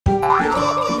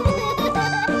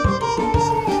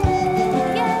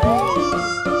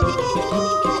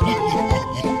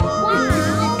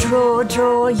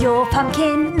your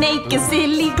pumpkin, make a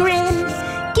silly grin.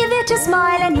 Give it a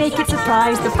smile and make it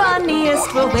surprise, the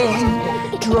funniest will win.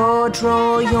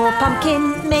 Draw your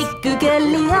pumpkin, make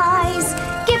googly eyes.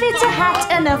 Give it a hat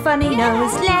and a funny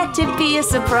nose, let it be a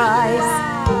surprise.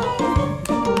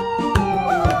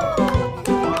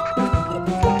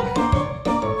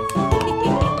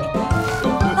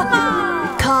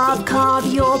 Carve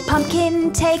your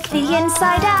pumpkin, take the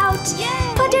inside out.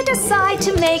 Put it aside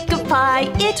to make a pie,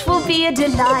 it will be a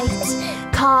delight.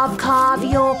 Carve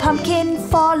your pumpkin,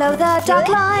 follow the dark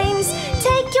lines.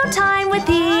 Take your time with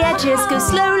the edges, go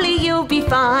slowly, you'll be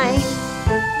fine.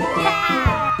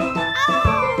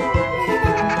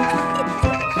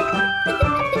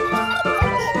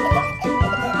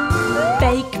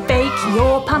 Bake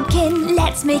your pumpkin,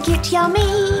 let's make it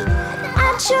yummy.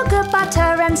 Add sugar,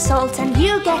 butter and salt and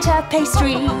you get a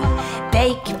pastry.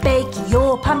 Bake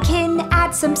your pumpkin,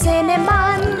 add some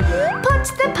cinnamon.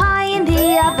 Put the pie in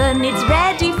the oven, it's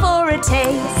ready for a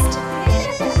taste.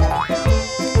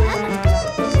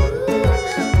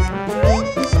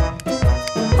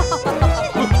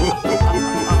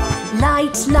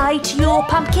 Light your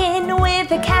pumpkin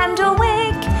with a candle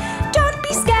wick. Don't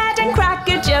be scared and crack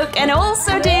a joke and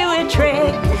also do a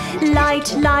trick.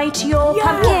 Light your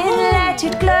pumpkin, let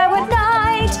it glow at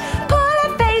night.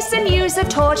 Pull a face and use a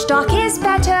torch, dark is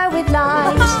better with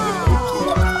light.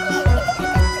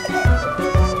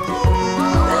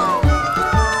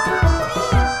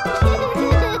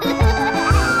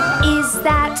 Is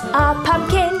that a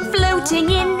pumpkin floating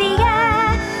in the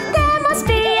air? There must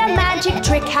be a magic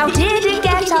trick, how did it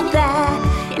get up there?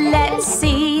 Let's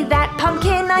see that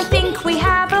pumpkin, I think we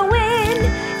have a win.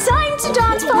 Time to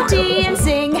dance, party and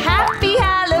sing Happy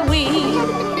Halloween.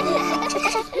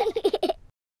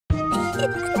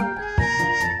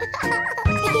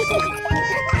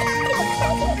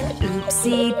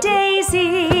 Oopsie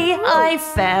daisy, I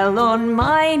fell on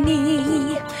my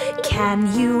knee. Can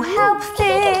you help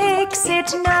fix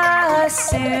it, Nurse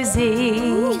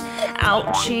Susie?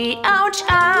 Ouchie, ouch,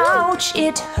 ouch,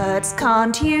 it hurts,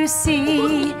 can't you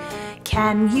see?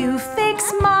 Can you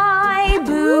fix my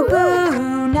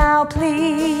boo-boo now,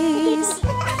 please?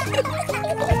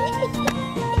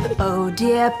 Oh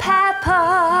dear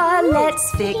Peppa, let's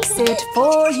fix it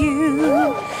for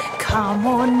you. Come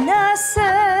on,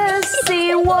 nurses,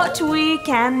 see what we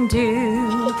can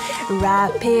do.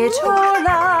 Wrap it all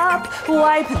up,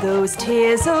 wipe those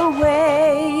tears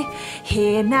away.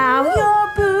 Here now,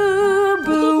 your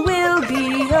boo-boo will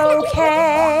be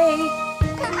okay.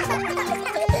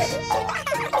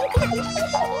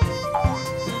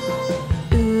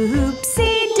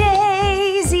 Oopsie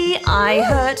daisy, I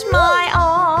hurt my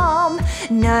arm.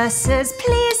 Nurses,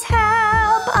 please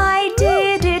help, I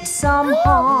did it some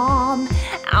harm.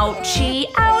 Ouchie,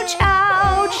 ouch,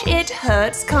 ouch, it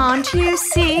hurts, can't you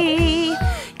see?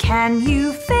 Can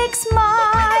you fix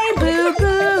my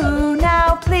boo-boo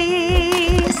now,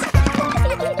 please?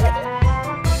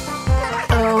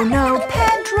 Oh no,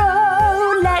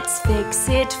 Pedro, let's fix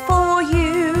it for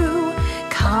you.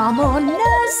 Come on,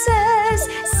 nurses,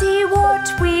 see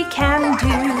what we can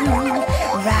do.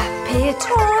 Wrap it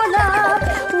all up,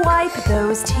 wipe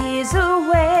those tears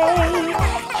away.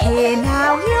 Here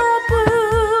now, your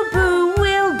boo-boo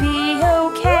will be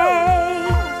okay.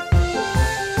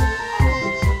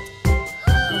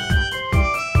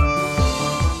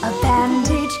 A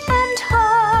bandage and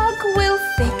hug will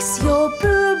fix your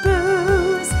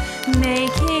boo-boos.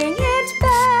 Making it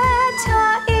better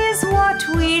is what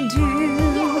we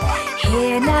do.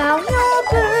 Here now, your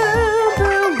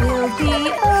boo-boo will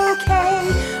be okay.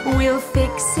 We'll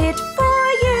fix it for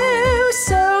you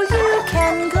so you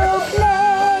can go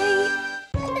play.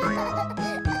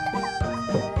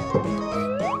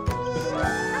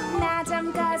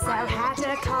 Madame Gazelle had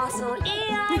a castle,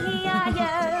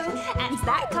 E-I-E-I-O, and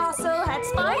that castle had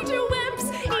spider webs,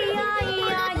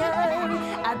 E-I-E-I-O.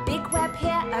 A big web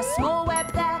here, a small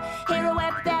web there, here a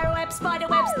web, there a web, spider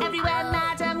webs everywhere.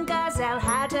 Madame Gazelle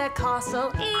had a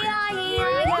castle,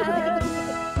 E-I-E-I-O.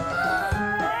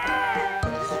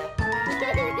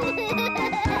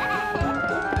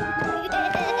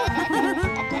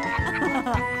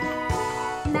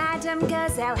 Madame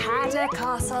Gazelle had a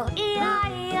castle,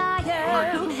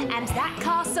 E-I-E-I-O, and that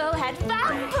castle had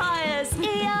vampires,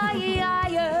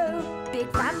 E-I-E-I-O. Big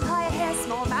vampire here,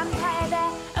 small vampire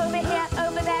there, over here,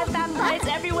 over there, vampires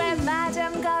everywhere.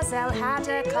 Madame Gazelle had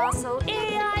a castle,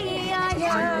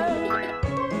 E-I-E-I-O.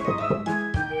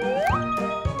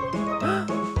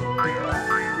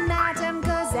 Madame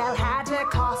Gazelle had a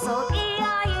castle,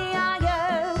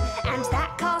 E-I-E-I-O, and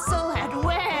that castle had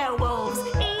werewolves,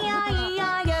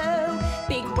 E-I-E-I-O.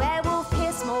 Big werewolf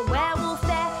here, small werewolf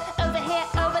there, over here,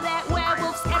 over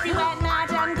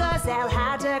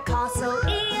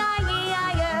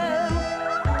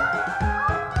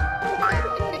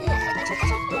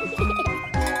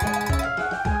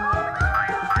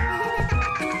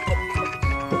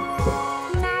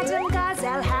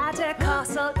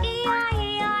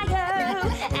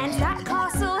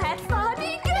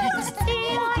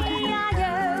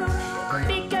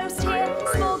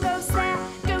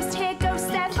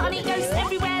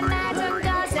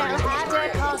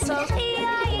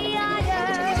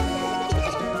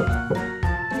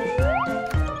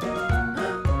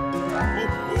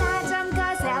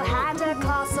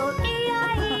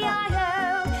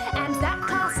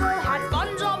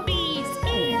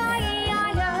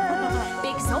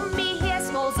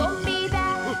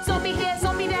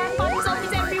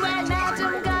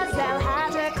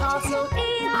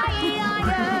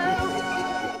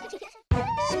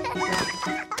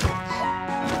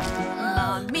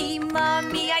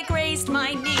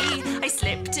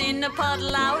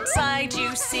puddle outside,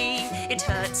 you see. It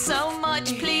hurts so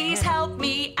much, please help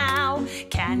me, ow.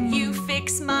 Can you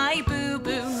fix my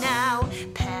boo-boo now?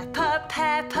 Peppa,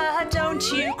 Peppa, don't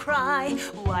you cry.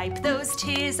 Wipe those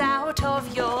tears out of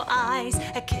your eyes.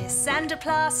 A kiss and a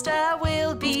plaster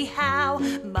will be how.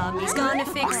 Mummy's gonna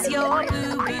fix your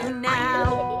boo-boo now.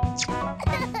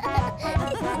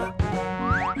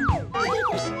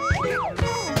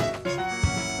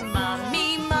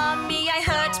 Mummy, Mummy, I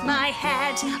hurt my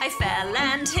head. I fell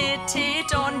and hit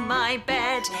it on my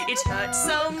bed. It hurts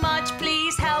so much,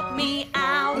 please help me,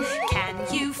 ow. Can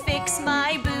you fix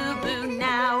my boo-boo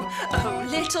now? Oh,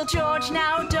 little George,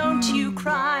 now don't you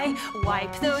cry.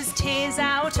 Wipe those tears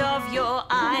out of your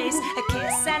eyes. A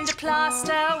kiss and a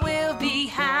plaster will be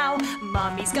how.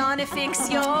 Mummy's gonna fix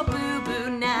your boo-boo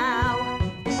now.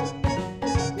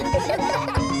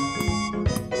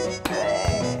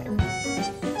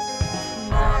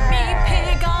 Mummy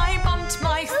Pig, I bumped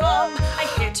my thumb. I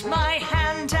hit my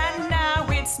hand and now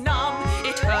it's numb.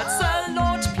 It hurts a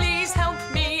lot, please help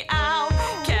me, ow.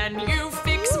 Can you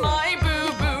fix my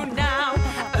boo-boo now?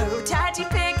 Oh, Daddy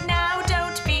Pig, now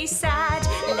don't be sad.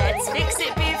 Let's fix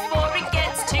it before it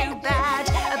gets too bad.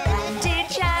 A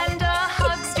bandage and a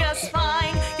hug's just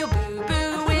fine. Your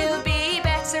boo-boo will be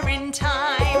better in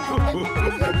time.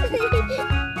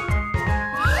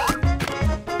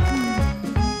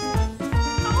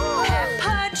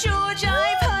 Peppa, George,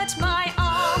 I've hurt my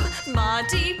arm.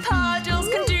 Muddy puddles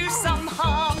can do some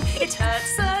harm. It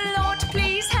hurts a lot,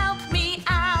 please help me,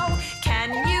 ow. Can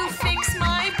you fix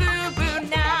my boo-boo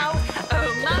now? Oh,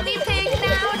 Mummy Pig,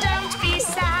 now don't be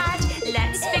sad.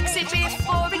 Let's fix it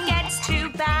before it gets too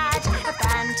bad. A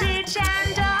bandage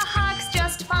and a hug's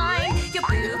just fine. Your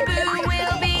boo-boo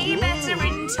will be better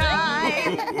in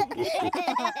time.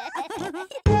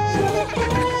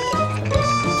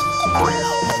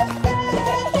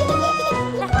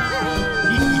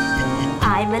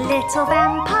 I'm a little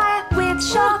vampire with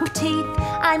sharp teeth.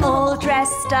 I'm all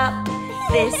dressed up.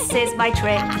 This is my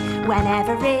trick.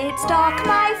 Whenever it's dark,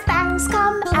 my fangs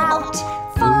come out.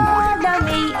 Follow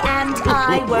me and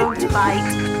I won't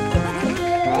bite.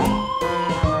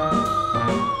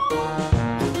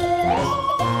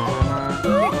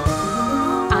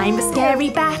 I'm a scary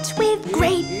bat with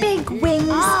great big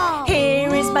wings.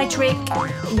 Here is my trick.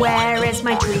 Where is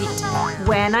my treat?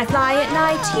 When I fly at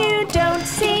night, you don't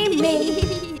see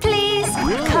me. Please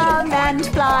come and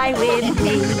fly with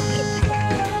me.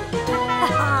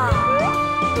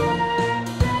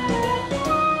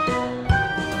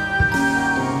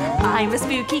 I'm a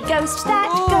spooky ghost that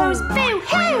goes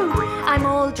boo-hoo. I'm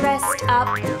all dressed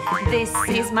up. This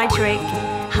is my trick.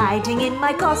 Hiding in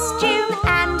my costume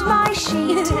and my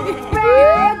sheet.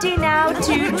 Ready now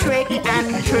to trick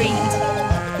and treat.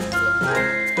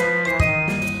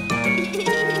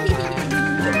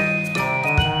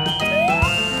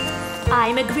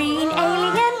 I'm a green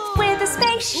alien with a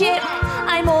spaceship.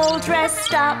 I'm all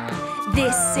dressed up.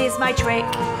 This is my trick.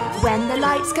 When the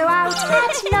lights go out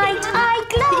at night, I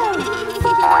glow.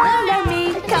 Follow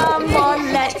me, come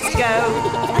on, let's go.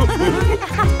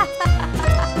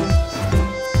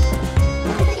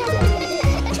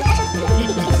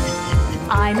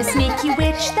 I'm a sneaky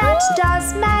witch that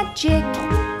does magic.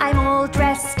 I'm all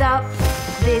dressed up.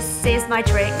 This is my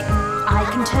trick. I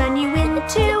can turn you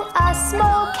into a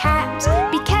small cat.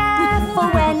 Be careful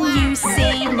when you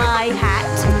see my hat.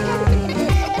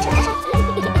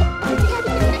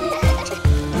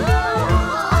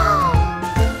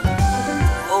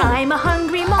 I'm a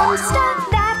hungry monster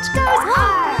that goes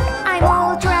arr. I'm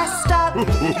all dressed up.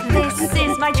 This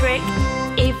is my trick.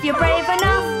 If you're brave